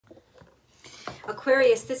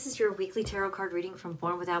Aquarius, this is your weekly tarot card reading from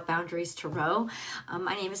Born Without Boundaries Tarot.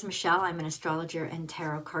 My name is Michelle. I'm an astrologer and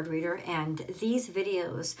tarot card reader, and these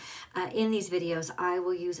videos, in these videos, I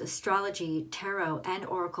will use astrology, tarot, and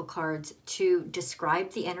oracle cards to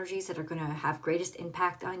describe the energies that are going to have greatest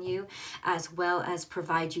impact on you, as well as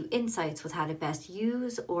provide you insights with how to best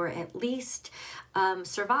use or at least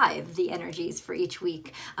survive the energies for each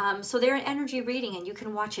week. So they're an energy reading, and you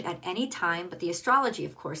can watch it at any time, but the astrology,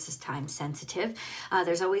 of course, is time sensitive.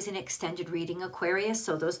 There's always an extended reading, Aquarius,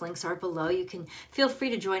 so those links are below. You can feel free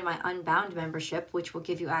to join my Unbound membership, which will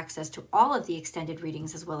give you access to all of the extended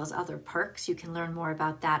readings as well as other perks. You can learn more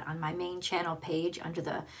about that on my main channel page under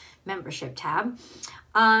the membership tab.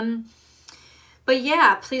 But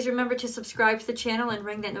yeah, please remember to subscribe to the channel and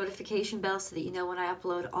ring that notification bell so that you know when I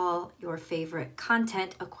upload all your favorite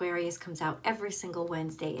content. Aquarius comes out every single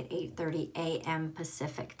Wednesday at 8:30 a.m.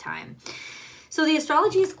 Pacific time. So the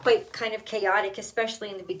astrology is quite kind of chaotic, especially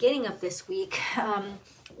in the beginning of this week,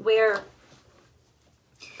 where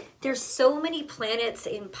there's so many planets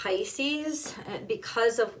in Pisces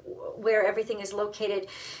because of where everything is located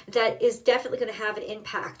that is definitely going to have an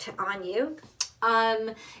impact on you.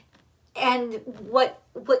 And what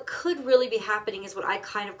could really be happening is what I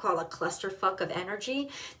kind of call a clusterfuck of energy.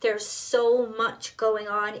 There's so much going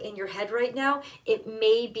on in your head right now. It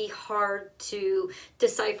may be hard to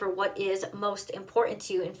decipher what is most important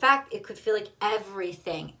to you. In fact, it could feel like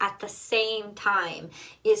everything at the same time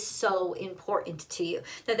is so important to you.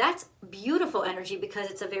 Now that's beautiful energy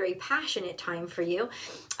because it's a very passionate time for you.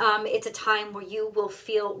 It's a time where you will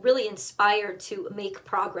feel really inspired to make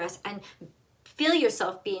progress and feel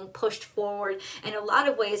yourself being pushed forward, and in a lot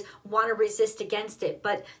of ways want to resist against it,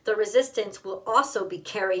 but the resistance will also be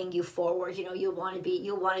carrying you forward. You know, you'll want to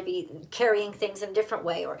be carrying things in a different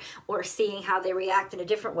way, or seeing how they react in a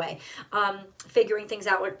different way, figuring things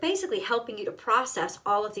out, or basically helping you to process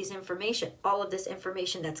all of this information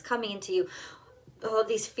that's coming into you, all of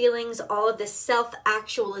these feelings, all of this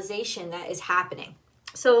self-actualization that is happening.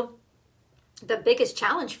 So the biggest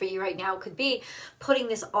challenge for you right now could be putting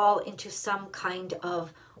this all into some kind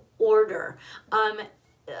of order.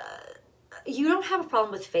 You don't have a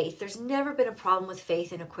problem with faith. There's never been a problem with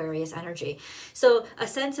faith in Aquarius energy. So a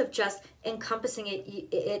sense of just encompassing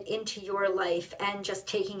it into your life and just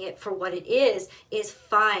taking it for what it is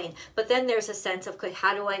fine. But then there's a sense of, okay,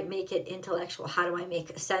 how do I make it intellectual? How do I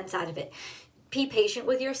make sense out of it? Be patient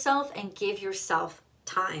with yourself and give yourself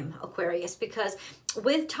time, Aquarius, because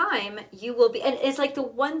with time you will be, and it's like the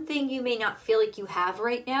one thing you may not feel like you have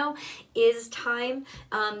right now is time.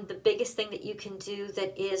 The biggest thing that you can do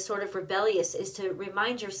that is sort of rebellious is to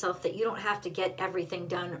remind yourself that you don't have to get everything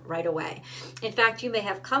done right away. In fact, you may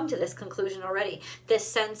have come to this conclusion already, this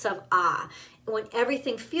sense of, when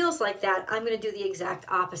everything feels like that, I'm going to do the exact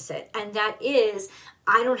opposite. And that is,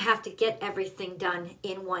 I don't have to get everything done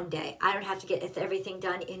in one day. I don't have to get everything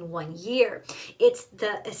done in 1 year. It's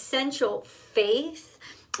the essential faith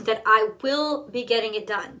that I will be getting it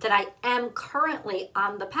done, that I am currently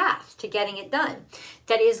on the path to getting it done,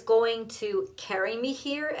 that is going to carry me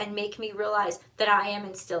here and make me realize that I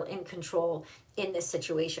am still in control in this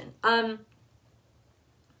situation.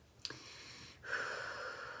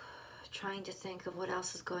 Trying to think of what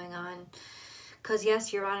else is going on. Because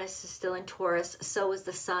yes, Uranus is still in Taurus, so is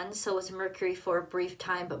the Sun, so is Mercury for a brief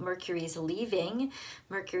time, but Mercury is leaving.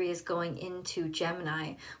 Mercury is going into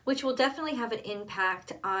Gemini, which will definitely have an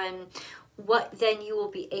impact on what then you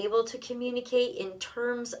will be able to communicate in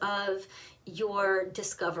terms of your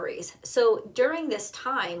discoveries. So during this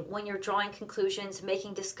time, when you're drawing conclusions,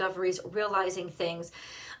 making discoveries, realizing things,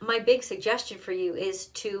 my big suggestion for you is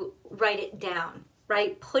to write it down.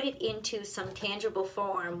 Right? Put it into some tangible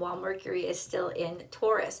form while Mercury is still in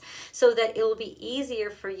Taurus, so that it will be easier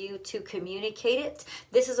for you to communicate it.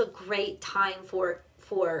 This is a great time for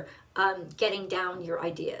getting down your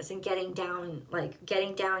ideas and getting down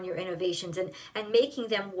your innovations and making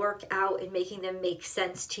them work out and making them make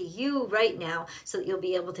sense to you right now, so that you'll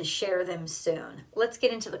be able to share them soon. Let's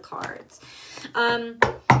get into the cards.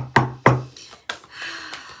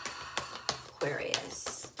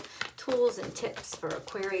 Aquarius. Tools and tips for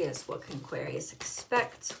Aquarius. What can Aquarius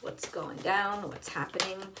expect? What's going down? What's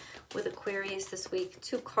happening with Aquarius this week?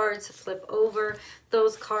 2 cards flip over.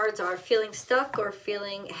 Those cards are feeling stuck or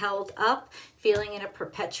feeling held up, feeling in a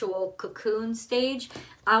perpetual cocoon stage.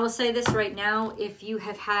 I will say this right now, if you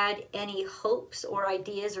have had any hopes or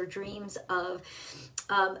ideas or dreams of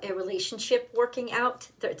a relationship working out,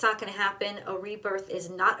 it's not going to happen. A rebirth is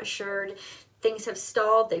not assured. Things have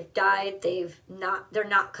stalled, they've died, they're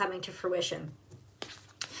not coming to fruition.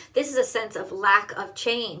 This is a sense of lack of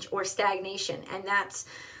change or stagnation, and that's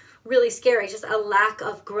really scary, just a lack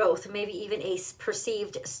of growth, maybe even a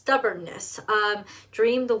perceived stubbornness.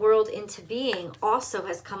 Dream the world into being also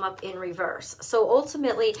has come up in reverse. So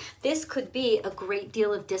ultimately, this could be a great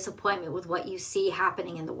deal of disappointment with what you see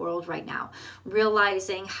happening in the world right now.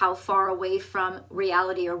 Realizing how far away from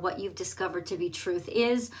reality or what you've discovered to be truth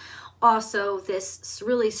is. Also, this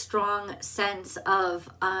really strong sense of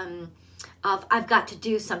I've got to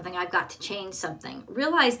do something, I've got to change something.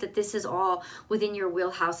 Realize that this is all within your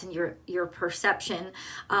wheelhouse and your perception,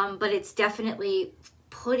 but it's definitely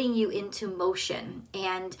putting you into motion,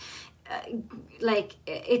 and like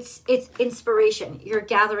it's inspiration. You're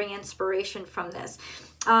gathering inspiration from this.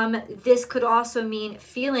 This could also mean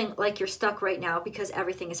feeling like you're stuck right now because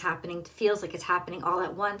everything is happening, feels like it's happening all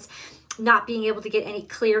at once. Not being able to get any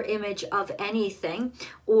clear image of anything,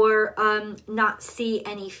 or not see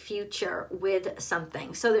any future with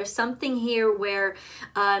something. So there's something here where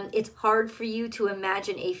it's hard for you to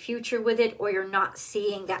imagine a future with it, or you're not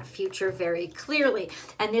seeing that future very clearly.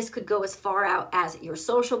 And this could go as far out as your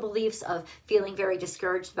social beliefs of feeling very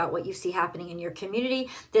discouraged about what you see happening in your community.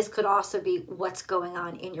 This could also be what's going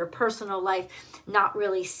on in your personal life, not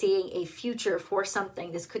really seeing a future for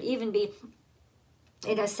something. This could even be,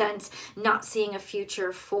 in a sense, not seeing a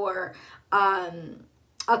future for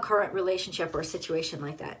a current relationship or a situation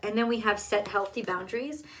like that. And then we have set healthy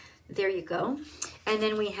boundaries. There you go. And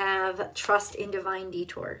then we have trust in divine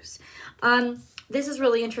detours. This is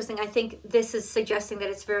really interesting. I think this is suggesting that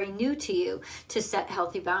it's very new to you to set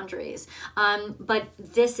healthy boundaries. But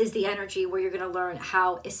this is the energy where you're going to learn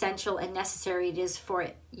how essential and necessary it is for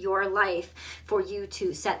your life for you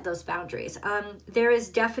to set those boundaries. There is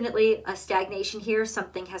definitely a stagnation here.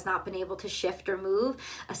 Something has not been able to shift or move.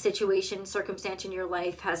 A situation, circumstance in your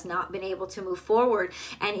life has not been able to move forward.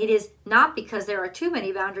 And it is not because there are too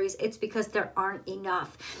many boundaries. It's because there aren't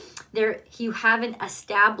enough. You haven't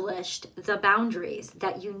established the boundaries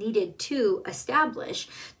that you needed to establish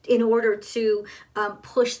in order to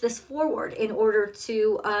push this forward, in order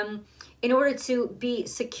to be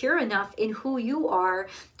secure enough in who you are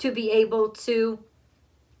to be able to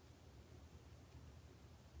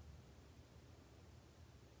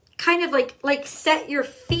kind of like set your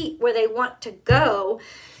feet where they want to go.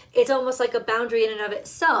 It's almost like a boundary in and of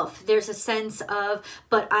itself. There's a sense of,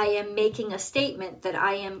 but I am making a statement that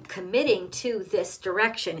I am committing to this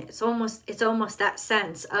direction. It's almost that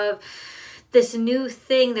sense of this new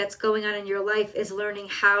thing that's going on in your life is learning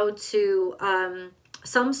how to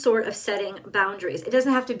some sort of setting boundaries. It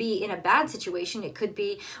doesn't have to be in a bad situation. It could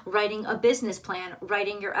be writing a business plan,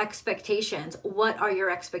 writing your expectations. What are your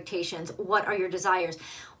expectations? What are your desires?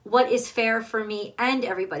 What is fair for me and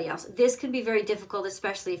everybody else? This can be very difficult,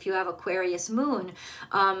 especially if you have Aquarius moon,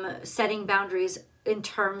 setting boundaries in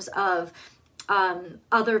terms of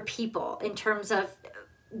other people, in terms of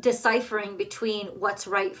deciphering between what's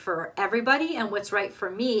right for everybody and what's right for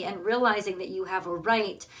me, and realizing that you have a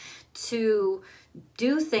right to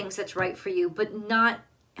do things that's right for you, but not,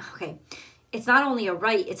 okay, it's not only a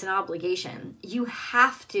right, it's an obligation. You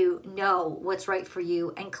have to know what's right for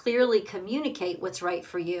you and clearly communicate what's right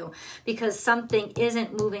for you, because something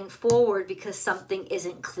isn't moving forward because something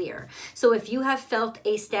isn't clear. So if you have felt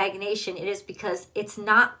a stagnation, it is because it's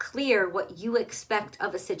not clear what you expect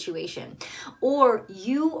of a situation, or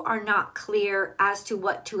you are not clear as to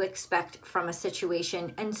what to expect from a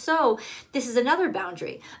situation. And so this is another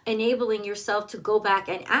boundary, enabling yourself to go back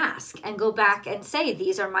and ask and go back and say,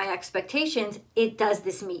 these are my expectations. Does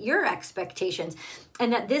this meet your expectations?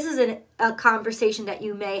 And that this is a conversation that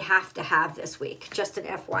you may have to have this week, just an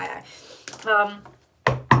FYI.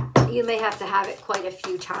 You may have to have it quite a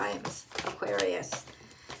few times, Aquarius.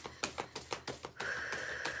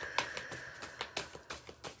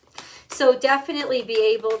 So definitely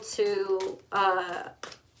be able to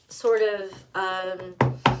sort of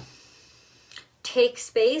take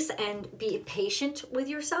space and be patient with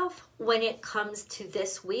yourself when it comes to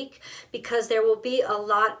this week, because there will be a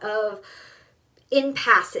lot of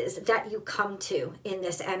impasses that you come to in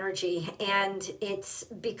this energy, and it's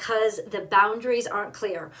because the boundaries aren't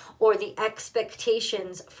clear or the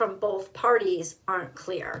expectations from both parties aren't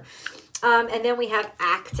clear. And then we have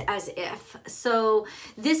act as if. So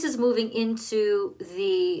this is moving into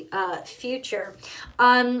the future.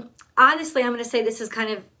 Honestly, I'm going to say this is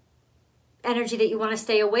kind of energy that you want to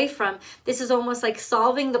stay away from. This is almost like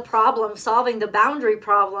solving the problem, solving the boundary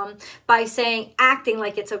problem by saying, acting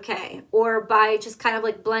like it's okay, or by just kind of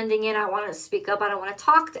like blending in. I want to speak up. I don't want to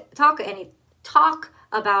talk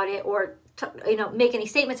about it or make any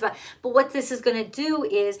statements about. But what this is going to do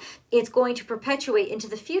is it's going to perpetuate into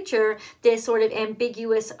the future this sort of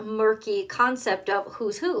ambiguous, murky concept of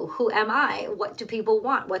who's who am I, what do people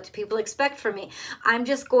want, what do people expect from me. I'm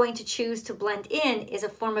just going to choose to blend in is a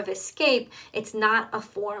form of escape. It's not a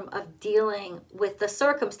form of dealing with the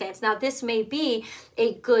circumstance. Now, this may be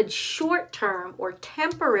a good short-term or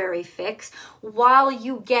temporary fix while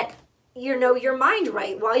you get your mind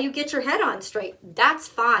right, while you get your head on straight. That's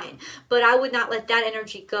fine, but I would not let that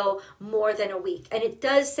energy go more than a week. And it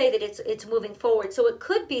does say that it's moving forward, so it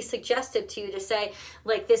could be suggestive to you to say,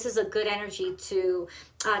 like, this is a good energy to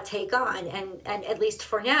take on, and at least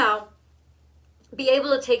for now, be able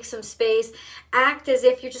to take some space, act as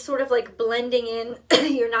if you're just sort of like blending in,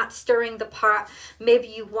 you're not stirring the pot. Maybe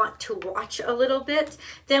you want to watch a little bit.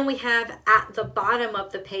 Then we have at the bottom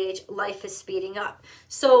of the page, life is speeding up.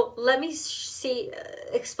 So let me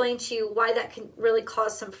explain to you why that can really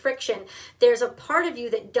cause some friction. There's a part of you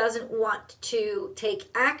that doesn't want to take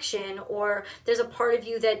action, or there's a part of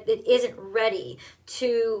you that isn't ready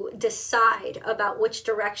to decide about which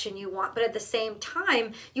direction you want, but at the same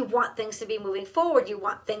time, you want things to be moving forward. You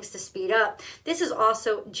want things to speed up. This is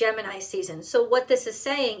also Gemini season. So what this is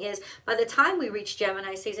saying is, by the time we reach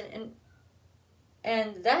Gemini season,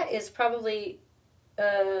 and that is probably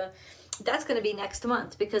that's going to be next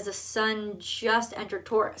month, because the sun just entered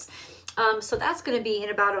Taurus. So that's going to be in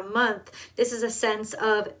about a month. This is a sense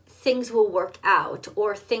of things will work out,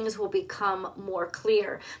 or things will become more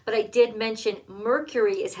clear. But I did mention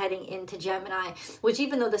Mercury is heading into Gemini, which,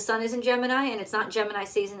 even though the sun is in Gemini and it's not Gemini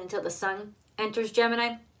season until the sun enters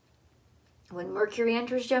Gemini, when Mercury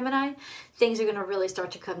enters Gemini, things are going to really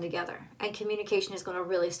start to come together, and communication is going to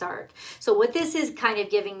really start. So what this is kind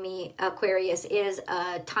of giving me, Aquarius, is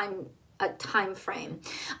a time frame.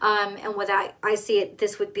 And what I see it,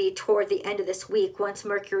 this would be toward the end of this week, once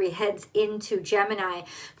Mercury heads into Gemini,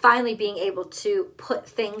 finally being able to put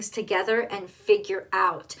things together and figure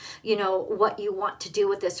out, what you want to do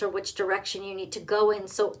with this, or which direction you need to go in.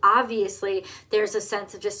 So obviously there's a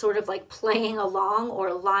sense of just sort of like playing along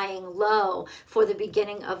or lying low for the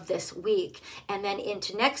beginning of this week, and then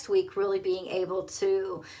into next week really being able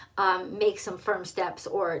to make some firm steps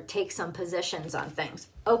or take some positions on things.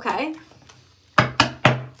 Okay.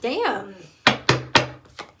 Damn.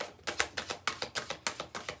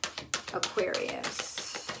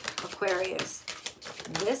 Aquarius.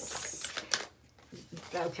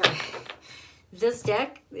 This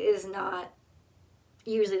deck is not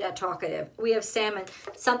usually that talkative. We have Salmon.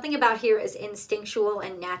 Something about here is instinctual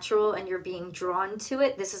and natural, and you're being drawn to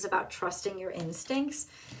it. This is about trusting your instincts.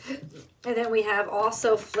 And then we have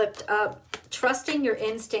also flipped up, trusting your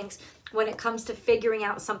instincts when it comes to figuring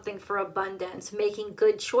out something for abundance, making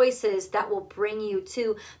good choices that will bring you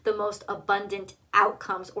to the most abundant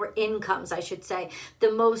outcomes, or incomes, I should say,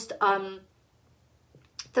 the most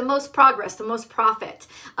progress, the most profit,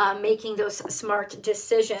 making those smart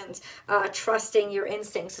decisions, trusting your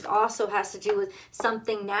instincts. It also has to do with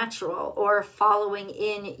something natural, or following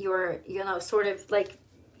in your, sort of like,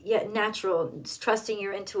 natural, trusting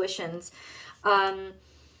your intuitions.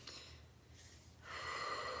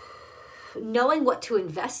 Knowing what to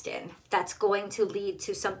invest in that's going to lead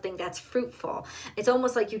to something that's fruitful. It's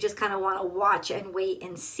almost like you just kind of want to watch and wait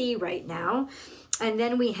and see right now. And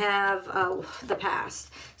then we have the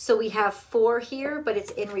past. So we have 4 here, but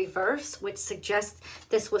it's in reverse, which suggests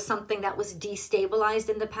this was something that was destabilized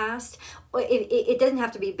in the past. It doesn't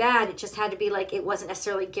have to be bad. It just had to be like, it wasn't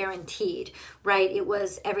necessarily guaranteed, right?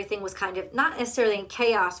 Everything was kind of not necessarily in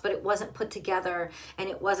chaos, but it wasn't put together, and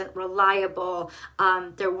it wasn't reliable.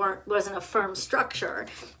 There wasn't a firm structure.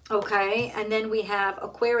 Okay. And then we have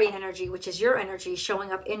Aquarian energy, which is your energy,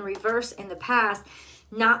 showing up in reverse in the past.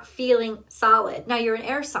 Not feeling solid. Now, you're an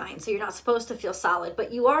air sign, so you're not supposed to feel solid,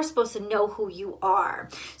 but you are supposed to know who you are.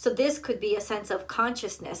 So this could be a sense of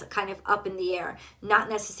consciousness, kind of up in the air, not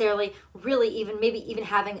necessarily really maybe even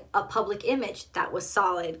having a public image that was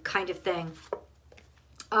solid, kind of thing.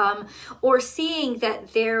 Or seeing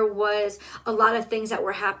that there was a lot of things that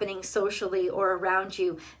were happening socially or around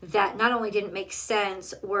you that not only didn't make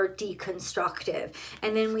sense, were deconstructive.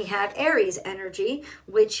 And then we have Aries energy,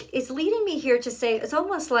 which is leading me here to say, it's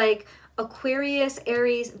almost like Aquarius,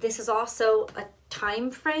 Aries, this is also a time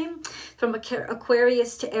frame from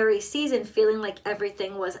Aquarius to Aries season, feeling like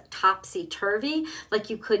everything was topsy-turvy, like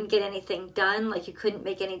you couldn't get anything done, like you couldn't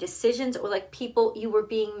make any decisions, or like you were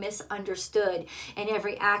being misunderstood, and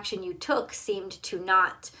every action you took seemed to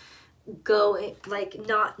not go, like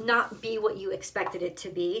not be what you expected it to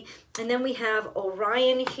be. And then we have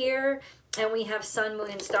Orion here, and we have sun, moon,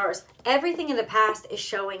 and stars. Everything in the past is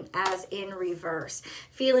showing as in reverse.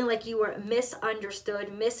 Feeling like you were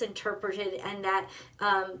misunderstood, misinterpreted, and that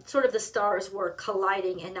sort of the stars were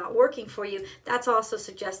colliding and not working for you. That's also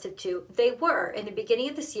suggestive too. They were. In the beginning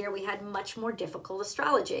of this year, we had much more difficult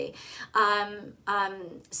astrology.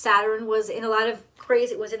 Saturn was in a lot of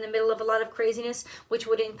crazy, was in the middle of a lot of craziness, which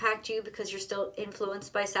would impact you because you're still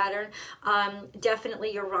influenced by Saturn.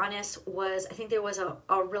 Definitely Uranus was, I think there was a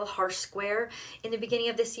real harsh square in the beginning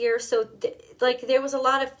of this year. So like there was a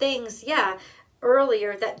lot of things, yeah,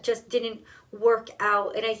 earlier that just didn't work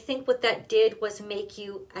out. And I think what that did was make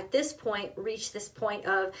you at this point reach this point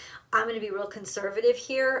of, I'm going to be real conservative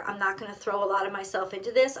here. I'm not going to throw a lot of myself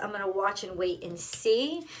into this. I'm going to watch and wait and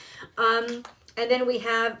see. And then we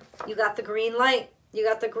have, you got the green light. You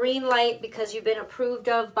got the green light because you've been approved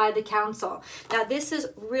of by the council. Now, this is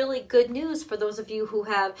really good news for those of you who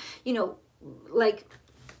have, you know, like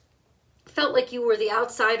felt like you were the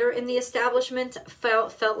outsider in the establishment,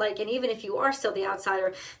 felt like, and even if you are still the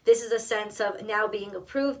outsider, this is a sense of now being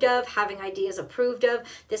approved of, having ideas approved of.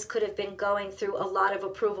 This could have been going through a lot of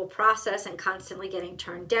approval process and constantly getting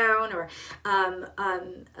turned down, or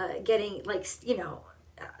getting like, you know,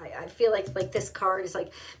 I feel like this card is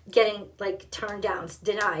like getting like turned down,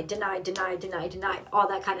 denied, all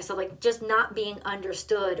that kind of stuff, like just not being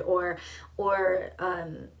understood or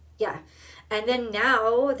yeah. And then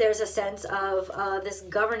now there's a sense of this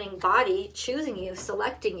governing body choosing you,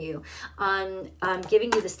 selecting you,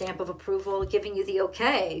 giving you the stamp of approval, giving you the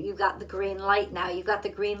okay. You got the green light now. You got the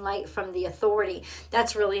green light from the authority.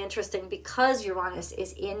 That's really interesting because Uranus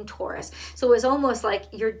is in Taurus. So it's almost like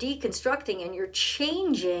you're deconstructing and you're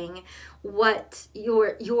changing what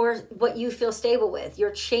what you feel stable with.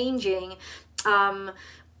 You're changing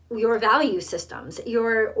your value systems.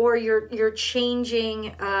 You're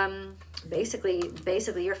changing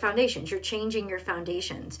basically your foundations. You're changing your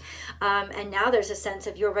foundations, and now there's a sense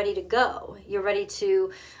of you're ready to go. You're ready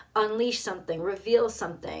to unleash something, reveal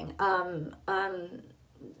something.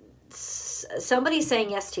 Somebody's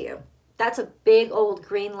saying yes to you. That's a big old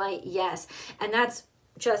green light yes, and that's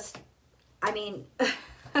just, I mean,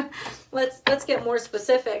 let's get more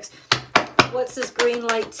specifics. What's this green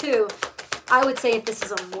light to? I would say if this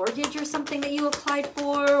is a mortgage or something that you applied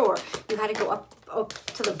for, or you had to go up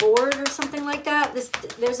to the board or something like that,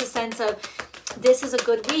 there's a sense of this is a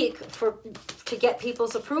good week to get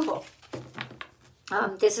people's approval.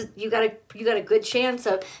 This is you got a good chance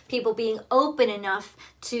of people being open enough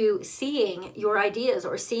to seeing your ideas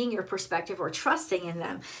or seeing your perspective or trusting in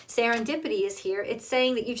them. Serendipity is here. It's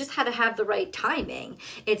saying that you just had to have the right timing.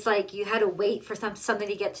 It's like you had to wait for something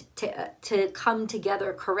to get to come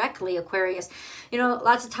together correctly, Aquarius. You know,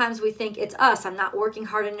 lots of times we think it's us. I'm not working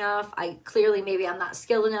hard enough. Maybe I'm not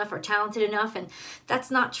skilled enough or talented enough, and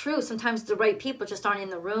that's not true. Sometimes the right people just aren't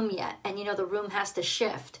in the room yet, and you know the room has to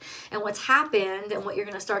shift. And what's happened and what you're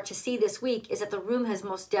going to start to see this week is that the room has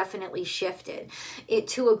most definitely shifted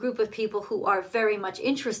to a group of people who are very much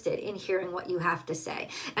interested in hearing what you have to say.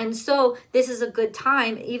 And so this is a good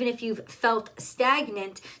time, even if you've felt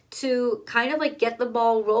stagnant, to kind of like get the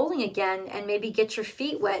ball rolling again and maybe get your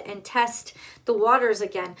feet wet and test the waters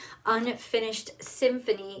again. Unfinished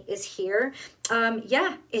symphony is here.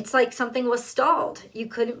 Yeah, it's like something was stalled. You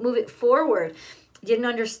couldn't move it forward. You didn't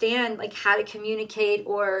understand like how to communicate,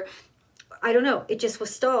 or I don't know, it just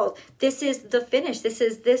was stalled. This is the finish. This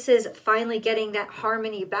is finally getting that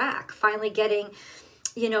harmony back, finally getting,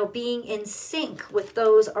 you know, being in sync with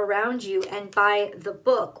those around you and by the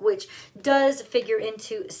book, which does figure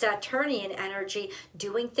into Saturnian energy,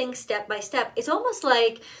 doing things step by step. It's almost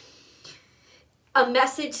like a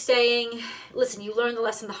message saying, listen, you learned the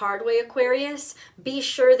lesson the hard way, Aquarius. Be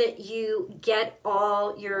sure that you get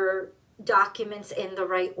all your documents in the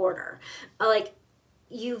right order. Like,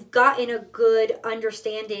 you've gotten a good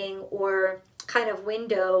understanding or kind of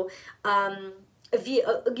window,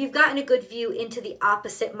 you've gotten a good view into the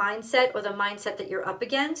opposite mindset or the mindset that you're up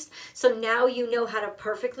against. So now you know how to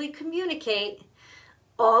perfectly communicate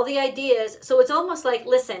all the ideas. So it's almost like,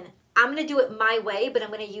 listen, I'm going to do it my way, but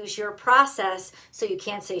I'm going to use your process so you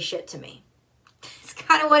can't say shit to me. It's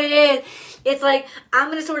kind of what it is. It's like, I'm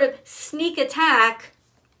going to sort of sneak attack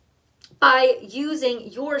by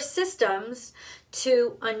using your systems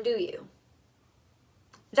to undo you.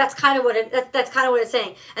 That's kind of what that's kind of what it's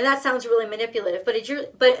saying, and that sounds really manipulative.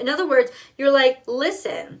 But in other words, you're like,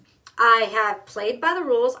 listen, I have played by the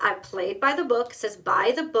rules. I've played by the book. It says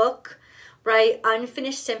by the book, right?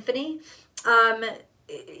 Unfinished symphony.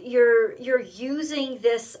 You're using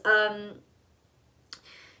this.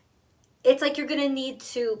 It's like you're gonna need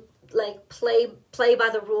to like play by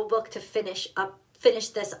the rule book to finish up finish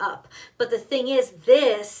this up. But the thing is,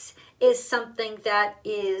 this is something that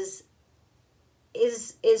is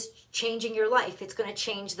changing your life. It's going to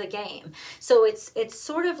change the game. So it's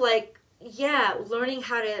sort of like, yeah, learning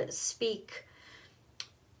how to speak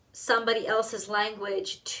somebody else's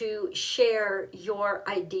language to share your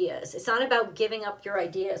ideas. It's not about giving up your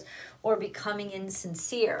ideas or becoming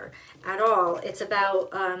insincere at all. It's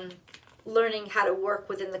about learning how to work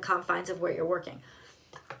within the confines of where you're working.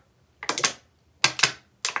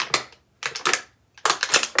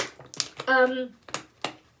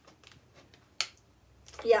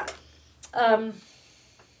 Yeah.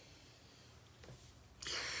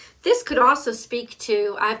 This could also speak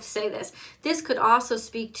to, I have to say this could also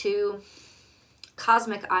speak to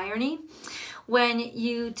cosmic irony, when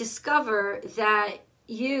you discover that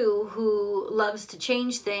you, who loves to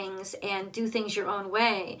change things and do things your own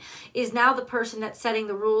way, is now the person that's setting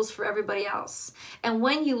the rules for everybody else. And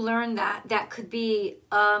when you learn that, that could be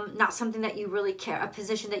not something that you really care, a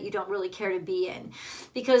position that you don't really care to be in.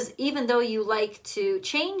 Because even though you like to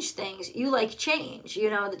change things, you like change. You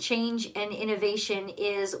know, the change and innovation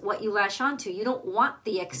is what you latch onto. You don't want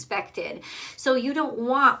the expected. So you don't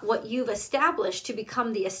want what you've established to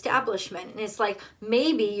become the establishment. And it's like,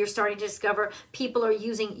 maybe you're starting to discover people are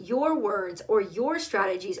using your words or your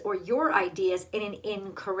strategies or your ideas in an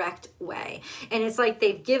incorrect way. And it's like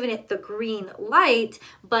they've given it the green light,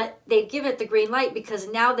 but they've given it the green light because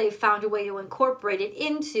now they've found a way to incorporate it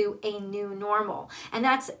into a new normal. And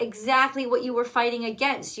that's exactly what you were fighting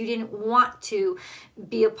against. You didn't want to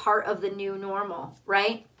be a part of the new normal,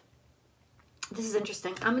 right? This is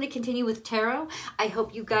interesting. I'm going to continue with tarot. I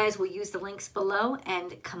hope you guys will use the links below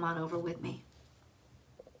and come on over with me.